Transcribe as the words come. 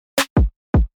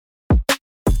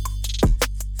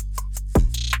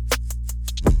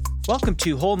Welcome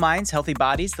to Whole Minds, Healthy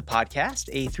Bodies, the podcast,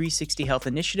 a 360 health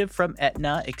initiative from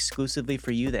Aetna exclusively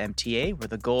for you, the MTA, where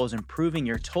the goal is improving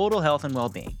your total health and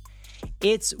well-being.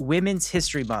 It's Women's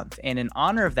History Month, and in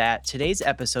honor of that, today's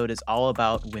episode is all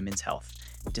about women's health,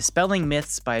 dispelling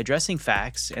myths by addressing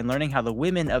facts and learning how the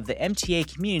women of the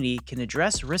MTA community can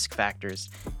address risk factors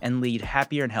and lead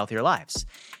happier and healthier lives.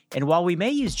 And while we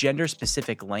may use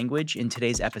gender-specific language in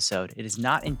today's episode, it is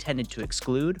not intended to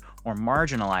exclude or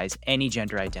marginalize any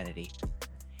gender identity.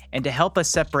 And to help us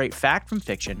separate fact from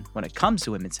fiction when it comes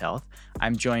to women's health,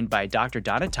 I'm joined by Dr.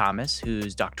 Donna Thomas,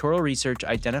 whose doctoral research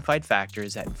identified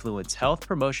factors that influence health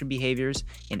promotion behaviors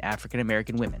in African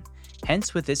American women.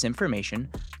 Hence, with this information,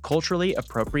 culturally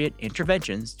appropriate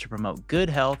interventions to promote good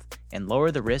health and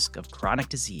lower the risk of chronic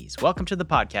disease. Welcome to the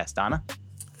podcast, Donna.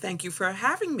 Thank you for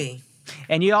having me.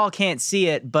 And you all can't see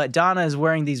it, but Donna is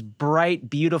wearing these bright,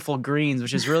 beautiful greens,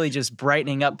 which is really just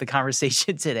brightening up the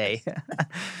conversation today.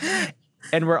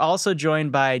 And we're also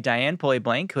joined by Diane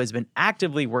Pulley-Blank, who has been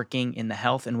actively working in the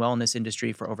health and wellness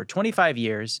industry for over 25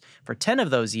 years. For 10 of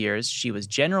those years, she was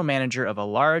general manager of a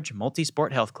large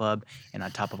multi-sport health club. And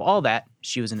on top of all that,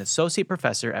 she was an associate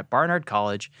professor at Barnard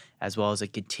College, as well as a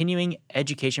continuing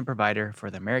education provider for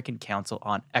the American Council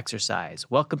on Exercise.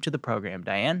 Welcome to the program,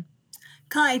 Diane.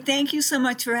 Kai, thank you so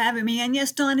much for having me. And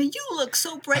yes, Donna, you look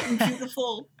so bright and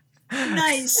beautiful.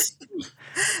 Nice.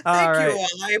 Thank you all.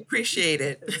 I appreciate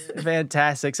it.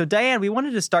 Fantastic. So, Diane, we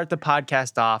wanted to start the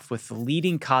podcast off with the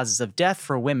leading causes of death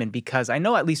for women because I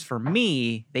know, at least for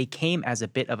me, they came as a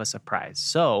bit of a surprise.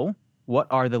 So, what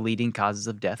are the leading causes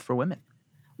of death for women?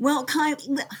 Well, Kai,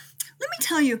 let me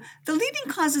tell you, the leading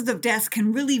causes of death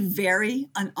can really vary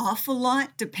an awful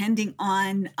lot depending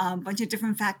on a bunch of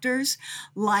different factors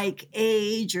like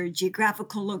age or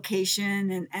geographical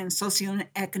location and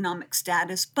socioeconomic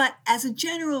status. But as a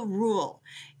general rule,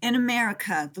 in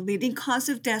America, the leading cause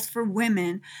of death for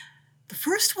women, the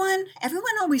first one,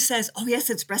 everyone always says, oh, yes,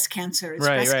 it's breast cancer. It's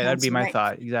right. cancer, That'd be my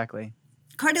thought. Exactly.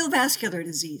 Cardiovascular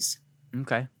disease.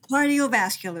 Okay.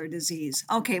 Cardiovascular disease,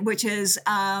 okay, which is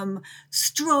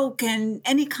stroke and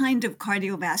any kind of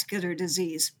cardiovascular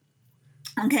disease.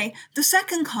 Okay, the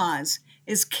second cause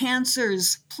is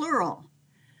cancers, plural.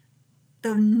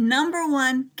 The number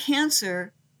one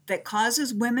cancer that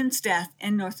causes women's death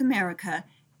in North America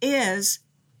is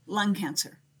lung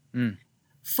cancer,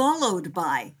 followed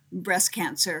by breast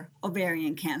cancer,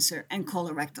 ovarian cancer, and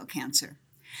colorectal cancer.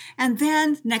 And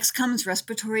then next comes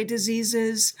respiratory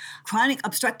diseases, chronic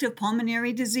obstructive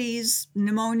pulmonary disease,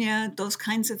 pneumonia, those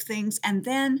kinds of things. And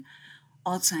then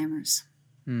Alzheimer's.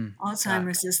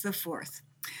 Alzheimer's is the fourth.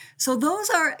 So those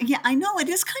are, I know it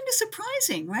is kind of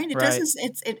surprising, right?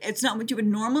 It's not what you would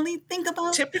normally think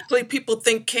about. Typically people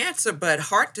think cancer, but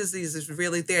heart disease is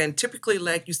really there. And typically,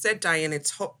 like you said, Diane,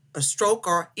 it's a stroke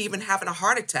or even having a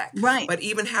heart attack. Right. But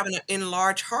even having an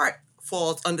enlarged heart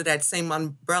falls under that same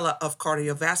umbrella of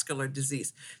cardiovascular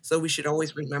disease. So we should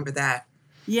always remember that.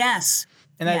 Yes.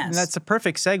 And that's a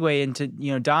perfect segue into,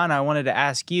 Donna, I wanted to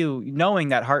ask you, knowing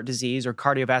that heart disease or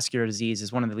cardiovascular disease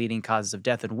is one of the leading causes of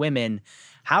death in women,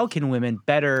 how can women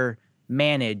better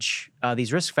manage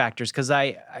these risk factors? Because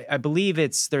I believe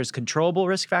there's controllable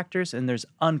risk factors and there's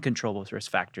uncontrollable risk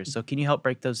factors. So can you help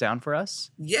break those down for us?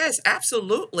 Yes,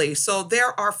 absolutely. So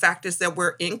there are factors that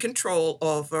we're in control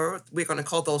over. We're going to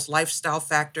call those lifestyle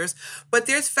factors. But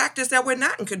there's factors that we're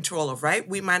not in control of, right?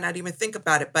 We might not even think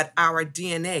about it, but our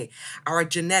DNA, our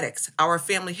genetics, our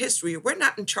family history, we're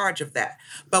not in charge of that.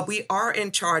 But we are in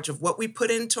charge of what we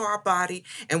put into our body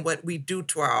and what we do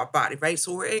to our body, right?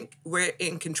 So we're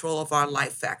in control of our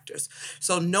life factors.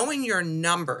 So knowing your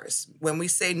numbers, when we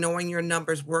say knowing your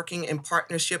numbers, working in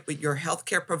partnership with your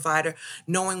healthcare provider,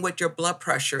 knowing what your blood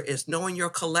pressure is, knowing your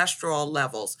cholesterol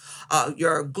levels,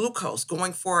 your glucose,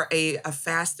 going for a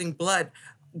fasting blood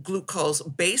glucose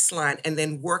baseline and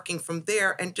then working from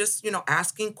there and just,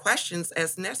 asking questions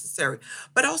as necessary,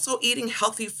 but also eating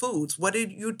healthy foods. What are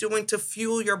you doing to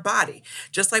fuel your body?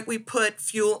 Just like we put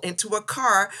fuel into a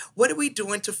car, what are we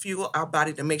doing to fuel our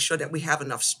body to make sure that we have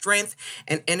enough strength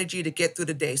and energy to get through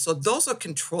the day? So those are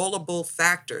controllable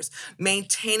factors.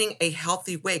 Maintaining a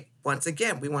healthy weight. Once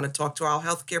again, we want to talk to our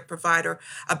healthcare provider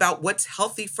about what's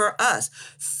healthy for us.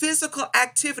 Physical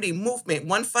activity, movement.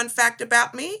 One fun fact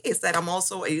about me is that I'm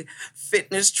also a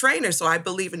fitness trainer. So I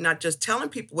believe in not just telling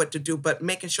people what to do, but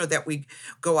making sure that we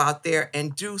go out there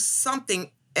and do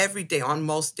something every day on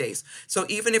most days. So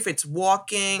even if it's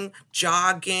walking,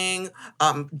 jogging,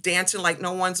 dancing like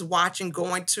no one's watching,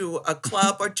 going to a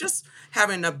club, or just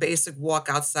having a basic walk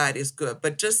outside is good.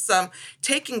 But just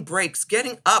taking breaks,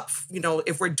 getting up,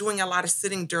 if we're doing a lot of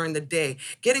sitting during the day,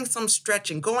 getting some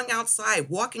stretching, going outside,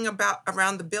 walking about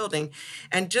around the building,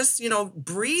 and just,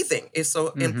 breathing is so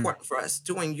important for us,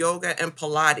 doing yoga and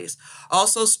Pilates.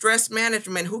 Also, stress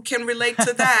management. Who can relate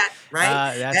to that,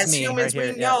 right? That's As me humans, right we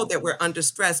here. Yeah. know that we're under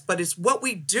stress, but it's what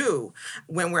we do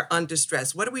when we're under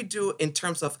stress. What do we do in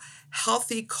terms of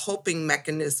healthy coping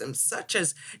mechanisms, such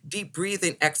as deep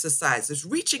breathing exercises,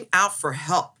 reaching out for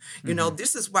help?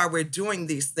 This is why we're doing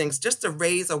these things, just to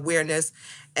raise awareness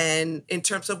and in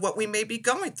terms of what we may be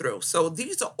going through. So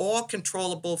these are all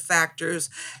controllable factors,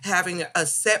 having a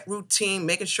set routine,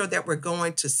 making sure that we're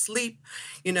going to sleep,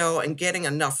 and getting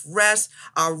enough rest,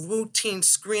 our routine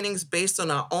screenings based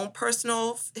on our own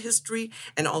personal history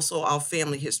and also our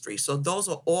family history. So those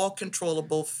are all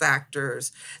controllable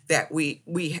factors that we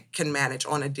can manage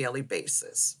on a daily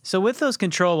basis. So with those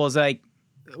controllables, like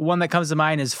one that comes to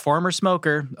mind is former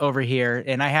smoker over here,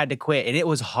 and I had to quit, and it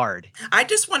was hard. I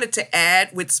just wanted to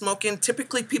add, with smoking,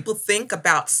 typically people think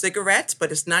about cigarettes,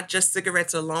 but it's not just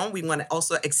cigarettes alone. We want to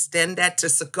also extend that to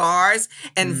cigars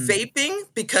and vaping,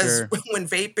 because Sure. when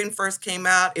vaping first came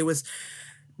out, it was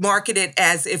marketed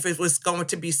as if it was going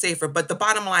to be safer. But the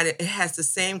bottom line, it has the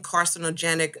same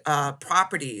carcinogenic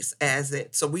properties as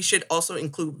it. So we should also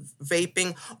include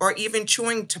vaping or even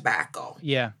chewing tobacco.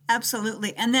 Yeah.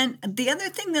 Absolutely. And then the other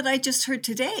thing that I just heard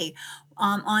today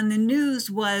on the news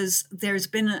was there's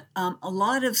been a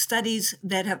lot of studies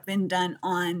that have been done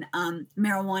on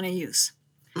marijuana use.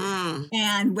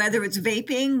 And whether it's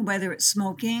vaping, whether it's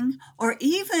smoking, or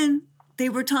even they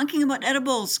were talking about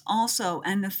edibles also,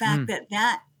 and the fact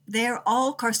that they're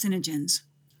all carcinogens.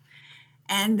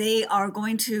 And they are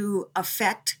going to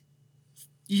affect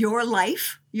your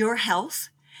life, your health,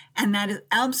 and that is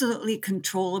absolutely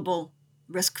controllable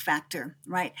risk factor,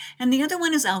 right? And the other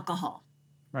one is alcohol.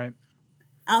 Right.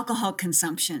 Alcohol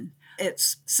consumption.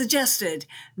 It's suggested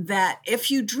that if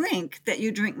you drink, that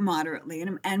you drink moderately.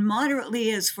 And moderately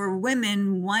is for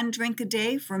women 1 drink a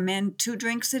day, for men 2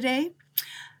 drinks a day.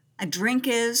 A drink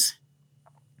is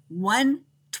 1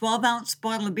 12-ounce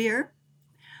bottle of beer,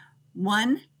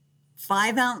 1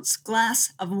 5-ounce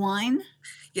glass of wine.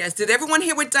 Yes. Did everyone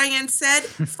hear what Diane said?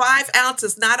 5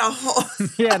 ounces, not a whole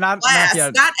Yeah, not glass,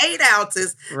 yeah. not 8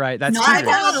 ounces. Right. That's Not true.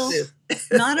 a bottle. Ounces.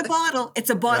 Not a bottle. It's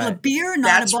a bottle Right. of beer,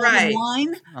 not That's a bottle right. of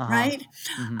wine, Uh-huh. right?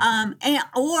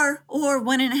 Or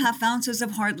 1.5 ounces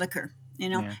of hard liquor.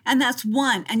 Yeah. And that's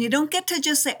 1. And you don't get to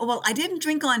just say, oh, well, I didn't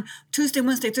drink on Tuesday,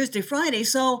 Wednesday, Thursday, Friday,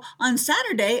 so on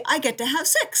Saturday I get to have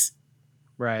 6.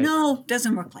 Right. No,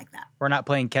 doesn't work like that. We're not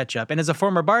playing catch up. And as a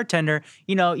former bartender,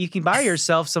 you can buy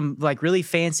yourself some like really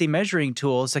fancy measuring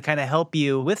tools to kind of help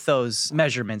you with those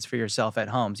measurements for yourself at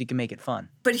home, so you can make it fun.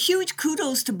 But huge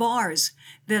kudos to bars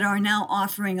that are now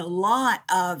offering a lot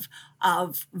of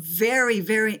very,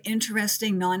 very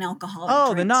interesting non-alcoholic Oh,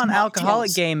 the drinks,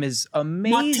 non-alcoholic mocktails. game is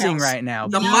amazing Mocktails. right now.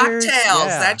 The Beers, mocktails,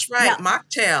 yeah. that's right, Yeah.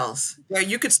 mocktails, where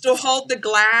you could still hold the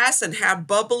glass and have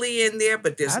bubbly in there,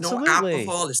 but there's no Absolutely.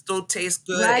 alcohol. It still tastes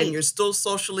good, Right. and you're still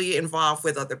socially involved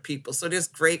with other people. So there's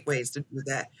great ways to do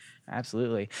that.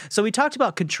 Absolutely. So we talked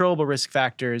about controllable risk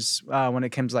factors when it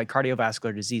comes to like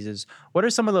cardiovascular diseases. What are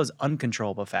some of those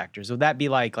uncontrollable factors? Would that be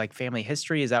like family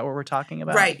history? Is that what we're talking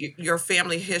about? Right, your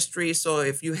family history. So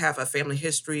if you have a family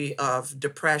history of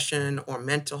depression or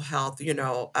mental health,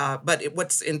 but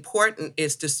what's important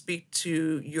is to speak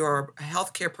to your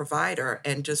healthcare provider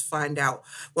and just find out,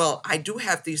 well, I do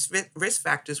have these risk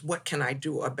factors. What can I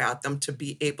do about them to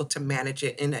be able to manage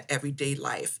it in an everyday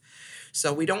life?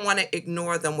 So we don't want to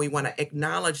ignore them. We want to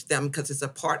acknowledge them because it's a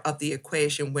part of the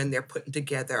equation when they're putting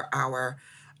together our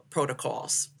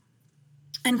protocols.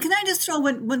 And can I just throw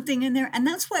one thing in there? And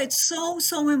that's why it's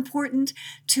so important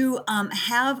to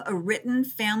have a written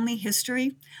family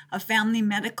history, a family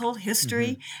medical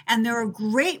history. And there are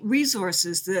great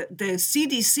resources. The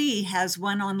CDC has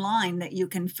one online that you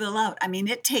can fill out. I mean,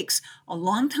 it takes a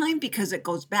long time because it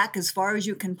goes back as far as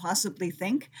you can possibly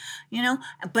think,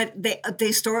 but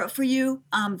they store it for you.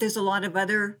 There's a lot of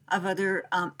other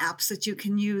apps that you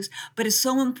can use, but it's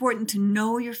so important to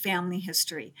know your family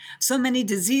history. So many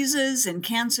diseases and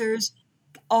cancers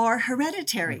are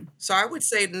hereditary. So I would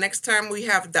say the next time we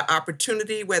have the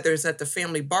opportunity, whether it's at the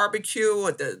family barbecue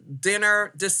or the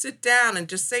dinner, just sit down and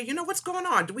just say, what's going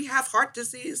on? Do we have heart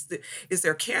disease? Is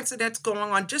there cancer that's going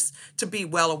on? Just to be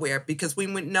well aware, because we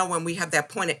would know when we have that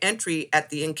point of entry at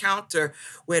the encounter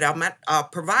with our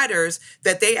providers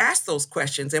that they ask those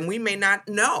questions, and we may not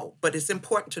know, but it's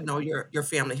important to know your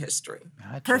family history.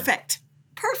 Gotcha. Perfect.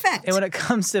 And when it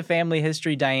comes to family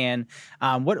history, Diane,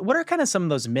 what are kind of some of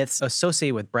those myths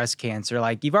associated with breast cancer?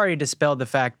 Like, you've already dispelled the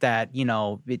fact that,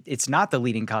 it's not the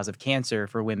leading cause of cancer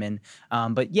for women.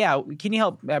 But yeah, can you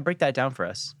help break that down for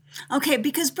us? Okay,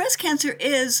 because breast cancer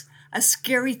is a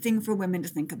scary thing for women to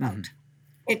think about.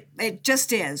 It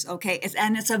just is, okay?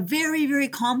 It's a very, very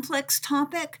complex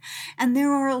topic, and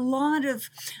there are a lot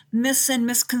of myths and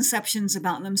misconceptions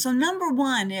about them. So number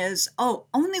one is,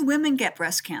 only women get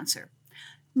breast cancer.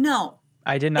 No,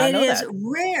 I did not know that. It is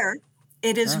rare.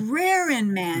 It is rare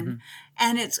in men,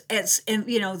 and it's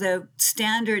the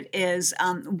standard is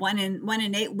 1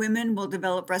 in 8 women will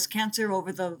develop breast cancer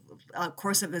over the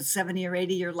course of a 70 or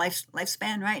 80-year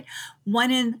lifespan. Right,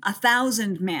 1 in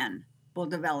 1,000 men will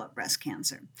develop breast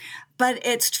cancer, but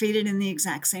it's treated in the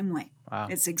exact same way. Wow.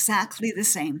 It's exactly the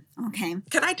same. Okay.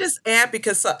 Can I just add,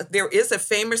 because there is a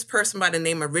famous person by the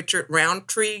name of Richard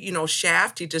Roundtree,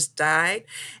 Shaft, he just died,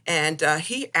 and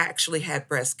he actually had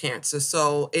breast cancer.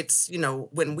 So it's,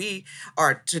 when we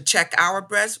are to check our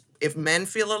breast, if men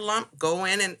feel a lump, go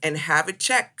in and have it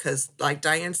checked, because like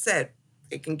Diane said,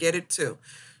 it can get it too.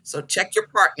 So check your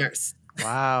partners.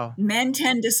 Wow. Men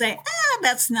tend to say,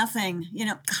 that's nothing,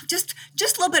 just a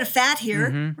little bit of fat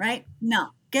here, right?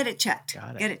 No. Get it checked.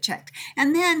 Get it checked.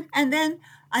 And then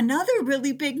another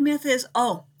really big myth is,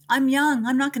 I'm young.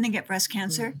 I'm not going to get breast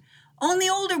cancer. Only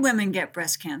older women get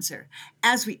breast cancer.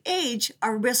 As we age,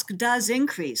 our risk does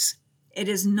increase. It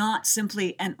is not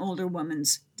simply an older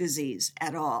woman's disease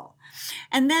at all.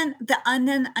 And then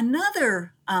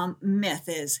another myth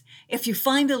is, if you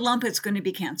find a lump, it's going to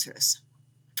be cancerous.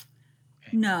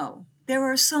 Okay. No. There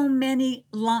are so many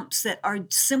lumps that are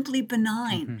simply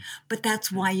benign, but that's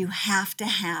why you have to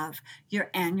have your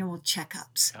annual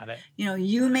checkups. Got it.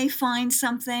 You may find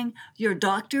something, your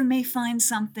doctor may find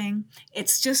something.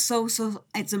 It's just so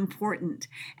it's important.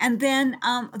 And then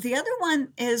the other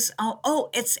one is,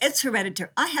 it's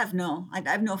hereditary. I have no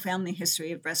family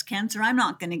history of breast cancer. I'm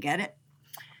not going to get it.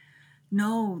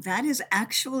 No, that is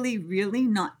actually really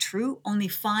not true. Only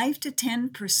 5 to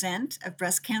 10% of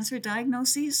breast cancer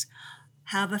diagnoses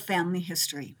have a family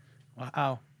history.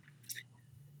 Wow.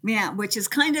 Yeah, which is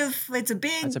it's a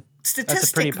big statistic. That's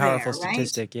a pretty powerful there, right?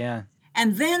 statistic, yeah.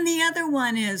 And then the other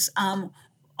one is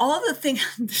all the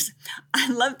things,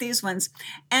 I love these ones,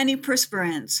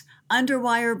 antiperspirants,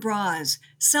 underwire bras,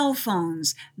 cell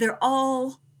phones, they're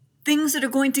all things that are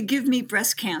going to give me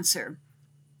breast cancer.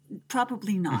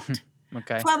 Probably not.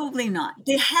 Okay. Probably not.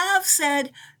 They have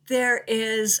said there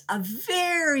is a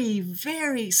very,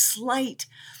 very slight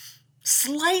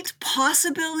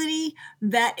possibility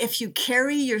that if you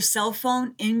carry your cell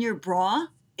phone in your bra,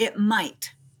 it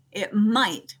might,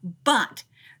 but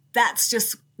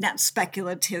that's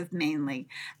speculative mainly.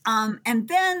 And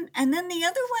then the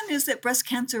other one is that breast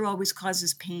cancer always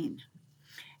causes pain,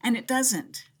 and it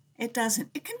doesn't. It doesn't.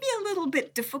 It can be a little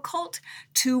bit difficult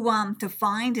to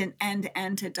find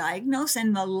and to diagnose.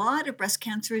 And a lot of breast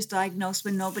cancer is diagnosed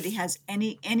when nobody has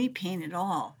any pain at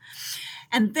all.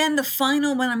 And then the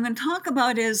final one I'm going to talk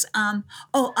about is, I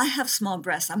have small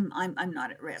breasts. I'm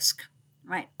not at risk,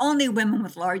 right? Only women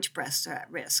with large breasts are at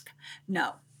risk.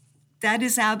 No, that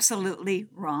is absolutely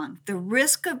wrong. The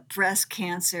risk of breast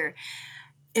cancer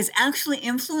is actually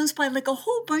influenced by like a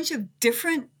whole bunch of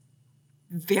different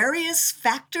various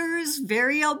factors,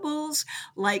 variables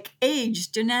like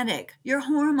age, genetic, your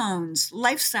hormones,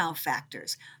 lifestyle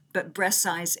factors, but breast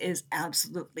size is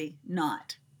absolutely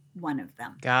not one of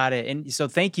them. Got it. And so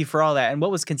thank you for all that. And what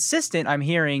was consistent, I'm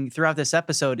hearing throughout this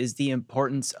episode, is the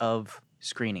importance of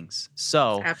screenings.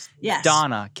 So, yes.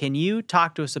 Donna, can you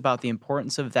talk to us about the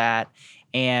importance of that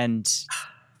and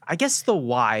I guess the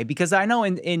why? Because I know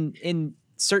in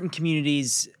certain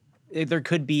communities, there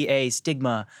could be a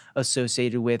stigma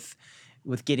associated with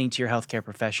getting to your healthcare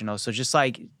professional. So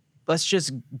let's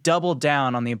just double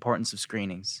down on the importance of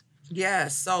screenings.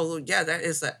 Yes. So, that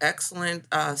is an excellent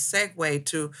segue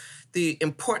to the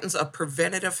importance of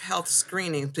preventative health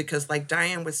screening, because like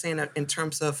Diane was saying, in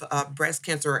terms of breast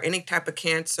cancer or any type of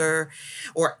cancer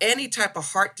or any type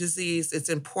of heart disease, it's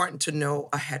important to know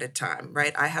ahead of time,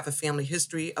 right? I have a family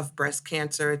history of breast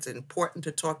cancer. It's important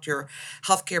to talk to your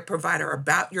healthcare provider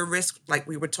about your risk, like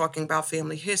we were talking about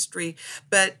family history.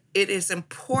 But it is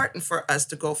important for us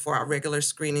to go for our regular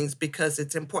screenings because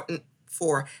it's important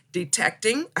for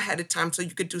detecting ahead of time so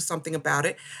you could do something about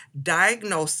it,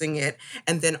 diagnosing it,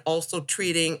 and then also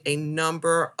treating a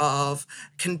number of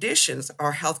conditions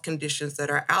or health conditions that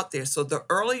are out there. So the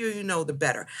earlier you know, the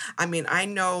better. I mean, I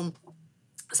know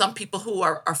some people who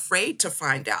are afraid to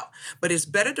find out, but it's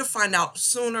better to find out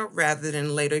sooner rather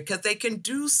than later because they can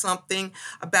do something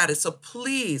about it. So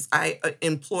please, I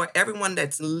implore everyone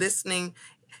that's listening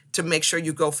to make sure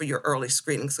you go for your early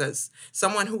screenings. Because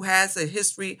someone who has a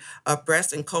history of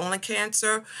breast and colon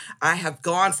cancer, I have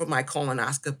gone for my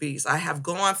colonoscopies. I have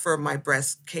gone for my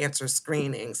breast cancer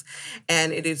screenings.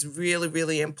 And it is really,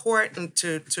 really important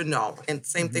to know. And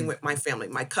same thing with my family,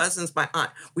 my cousins, my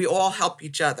aunt. We all help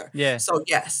each other. Yeah. So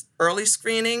yes, early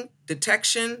screening,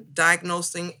 detection,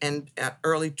 diagnosing, and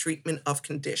early treatment of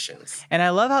conditions. And I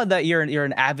love how that you're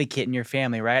an advocate in your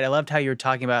family, right? I loved how you were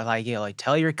talking about like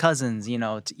tell your cousins,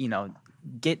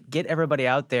 get everybody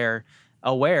out there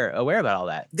aware about all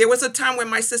that. There was a time when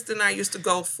my sister and I used to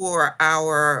go for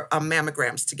our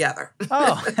mammograms together.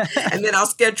 Oh. And then our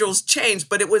schedules changed,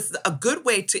 but it was a good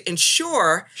way to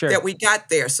ensure that we got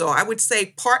there. So I would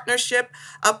say partnership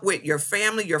up with your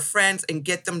family, your friends, and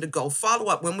get them to go. Follow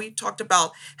up. When we talked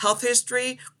about health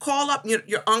history, call up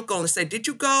your uncle and say, did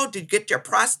you go? Did you get your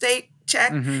prostate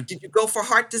check? Did you go for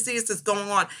heart disease that's going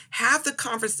on? Have the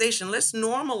conversation. Let's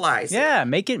normalize it. Yeah,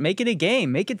 make it a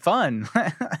game. Make it fun.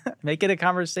 Make it a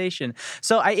conversation.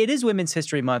 So it is Women's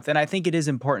History Month, and I think it is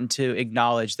important to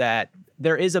acknowledge that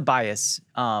there is a bias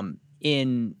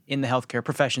in the healthcare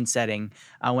profession setting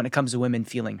when it comes to women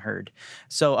feeling heard.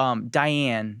 So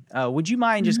Diane, would you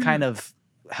mind just kind of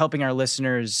helping our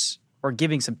listeners or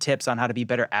giving some tips on how to be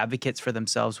better advocates for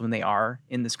themselves when they are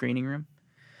in the screening room?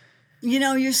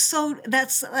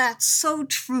 That's so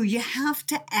true. You have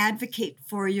to advocate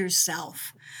for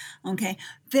yourself. Okay.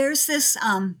 There's this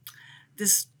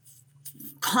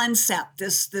concept,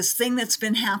 this thing that's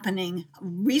been happening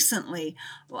recently,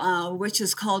 which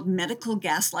is called medical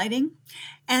gaslighting.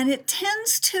 And it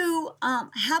tends to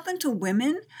happen to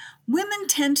women. Women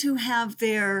tend to have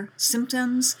their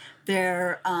symptoms,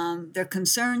 their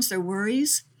concerns, their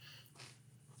worries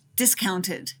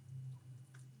discounted.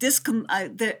 Dismissed,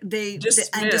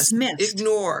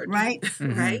 ignored, right?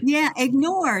 Right? Yeah,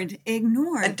 ignored,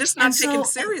 and just not taken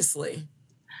seriously.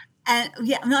 And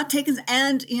not taken.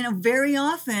 And very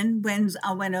often when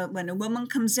a woman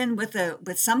comes in with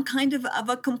some kind of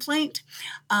a complaint,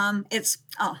 it's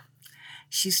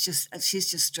she's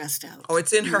just stressed out. Oh,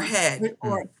 it's in her head.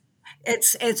 Or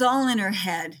it's all in her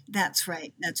head. That's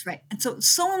right. And so it's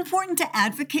so important to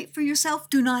advocate for yourself.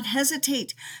 Do not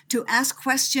hesitate to ask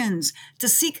questions, to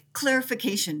seek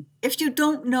clarification. If you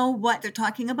don't know what they're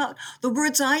talking about, the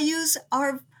words I use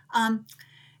are,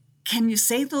 can you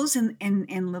say those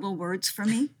in little words for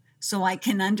me so I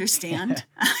can understand?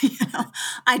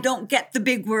 I don't get the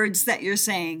big words that you're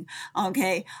saying,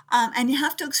 okay? And you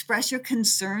have to express your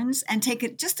concerns and take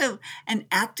it just an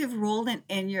active role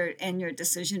in your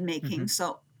decision making.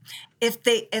 So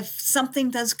if something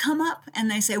does come up and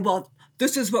they say, well,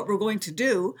 this is what we're going to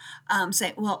do,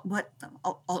 say, well, what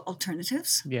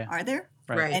alternatives are there?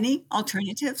 Right. Any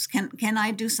alternatives? Can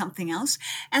I do something else?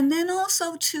 And then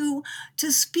also to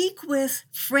speak with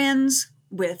friends,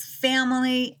 with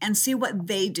family, and see what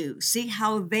they do, see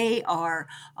how they are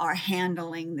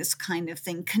handling this kind of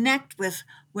thing. Connect with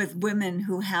women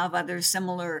who have other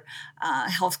similar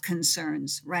health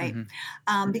concerns, right?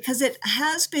 Because it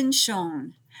has been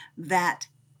shown that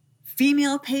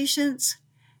female patients,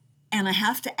 and I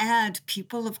have to add,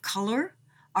 people of color,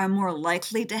 are more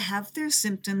likely to have their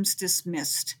symptoms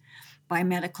dismissed by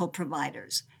medical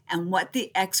providers. And what the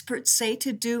experts say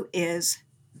to do is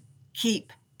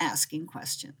keep asking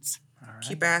questions. Right.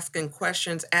 Keep asking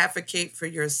questions. Advocate for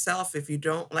yourself. If you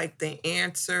don't like the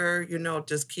answer,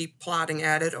 just keep plotting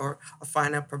at it or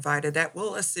find a provider that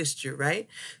will assist you, right?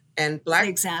 And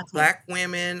black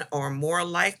women are more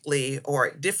likely,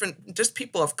 or just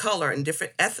people of color and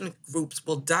different ethnic groups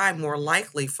will die more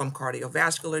likely from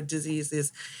cardiovascular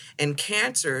diseases and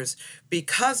cancers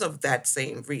because of that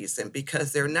same reason,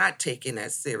 because they're not taken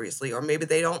as seriously, or maybe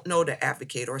they don't know to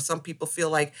advocate, or some people feel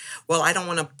like, well, I don't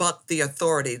want to buck the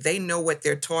authority. They know what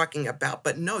they're talking about.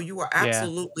 But no, you are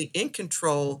absolutely in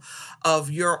control of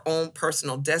your own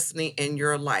personal destiny and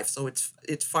your life. So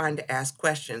it's fine to ask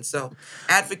questions. So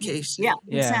advocation. Yeah,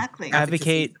 exactly.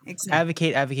 Advocate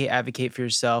for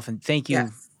yourself. And thank you,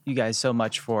 you guys, so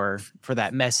much for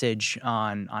that message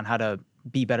on how to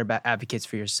be better advocates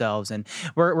for yourselves. And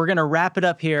we're going to wrap it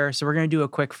up here. So we're going to do a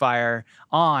quick fire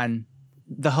on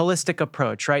the holistic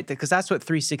approach, right? Because that's what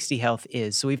 360 Health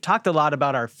is. So we've talked a lot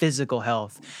about our physical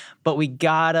health, but we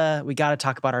gotta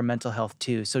talk about our mental health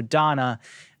too. So Donna,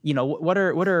 what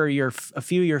are a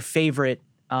few of your favorite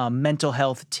mental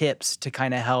health tips to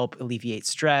kind of help alleviate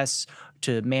stress,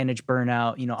 to manage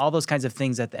burnout, all those kinds of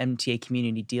things that the MTA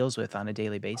community deals with on a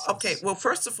daily basis? Okay, well,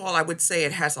 first of all, I would say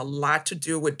it has a lot to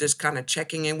do with just kind of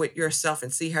checking in with yourself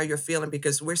and see how you're feeling,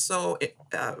 because we're so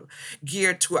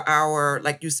geared to our,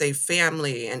 like you say,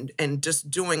 family and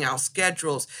just doing our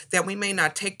schedules that we may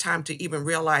not take time to even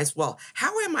realize, well,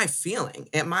 how am I feeling?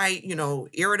 Am I,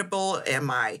 irritable? Am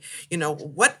I,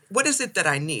 what is it that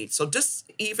I need? So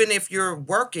just even if you're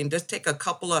working, just take a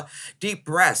couple of deep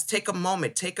breaths, take a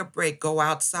moment, take a break, go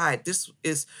outside. This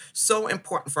is so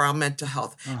important for our mental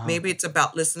health. Maybe it's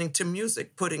about listening to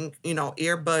music, putting,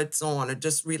 earbuds on, or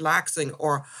just relaxing,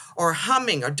 or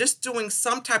humming, or just doing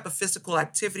some type of physical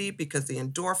activity, because the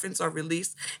endorphins are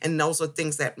released, and those are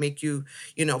things that make you,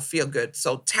 feel good.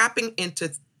 So tapping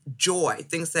into joy,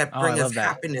 things that bring us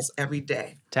happiness every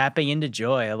day. Tapping into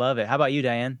joy. I love it. How about you,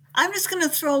 Diane? I'm just going to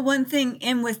throw one thing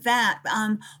in with that.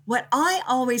 What I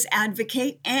always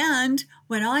advocate and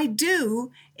what I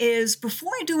do is,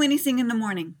 before I do anything in the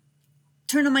morning,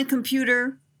 turn on my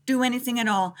computer, do anything at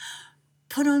all,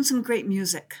 put on some great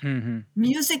music.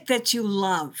 Music that you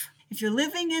love. If you're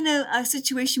living in a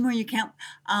situation where you can't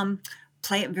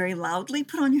play it very loudly,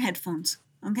 put on your headphones,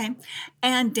 okay?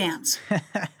 And dance.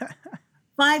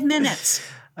 5 minutes.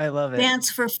 I love it.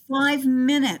 Dance for 5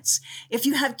 minutes. If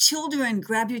you have children,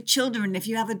 grab your children. If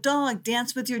you have a dog,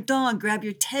 dance with your dog. Grab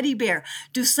your teddy bear.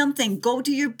 Do something. Go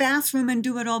to your bathroom and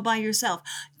do it all by yourself.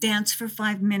 Dance for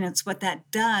 5 minutes. What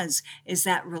that does is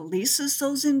that releases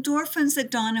those endorphins that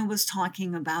Donna was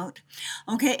talking about.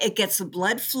 Okay, it gets the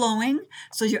blood flowing,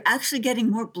 so you're actually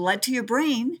getting more blood to your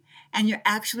brain, and you're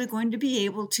actually going to be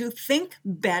able to think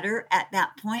better at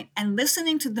that point. And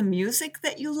listening to the music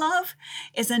that you love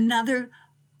is another,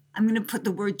 I'm going to put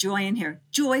the word joy in here,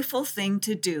 joyful thing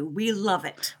to do. We love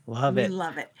it. Love it. We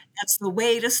love it. That's the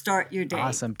way to start your day.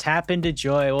 Awesome. Tap into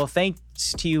joy. Well, thanks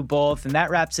to you both. And that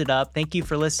wraps it up. Thank you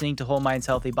for listening to Whole Minds,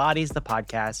 Healthy Bodies, the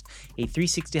podcast, a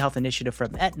 360 health initiative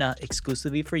from Aetna,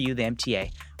 exclusively for you, the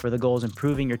MTA, where the goal is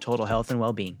improving your total health and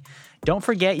well-being. Don't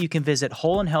forget, you can visit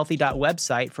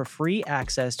wholeandhealthy.website for free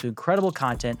access to incredible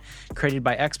content created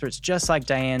by experts just like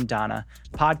Diane, Donna,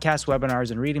 podcasts,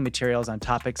 webinars, and reading materials on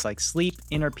topics like sleep,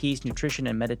 inner peace, nutrition,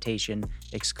 and meditation,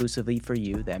 exclusively for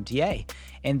you, the MTA.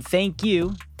 And thank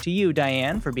you to you,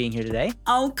 Diane, for being here today.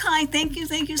 Oh, Kai, thank you.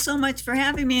 Thank you so much for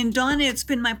having me. And Donna, it's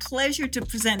been my pleasure to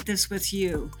present this with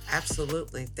you.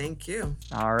 Absolutely. Thank you.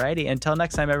 All righty. Until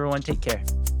next time, everyone, take care.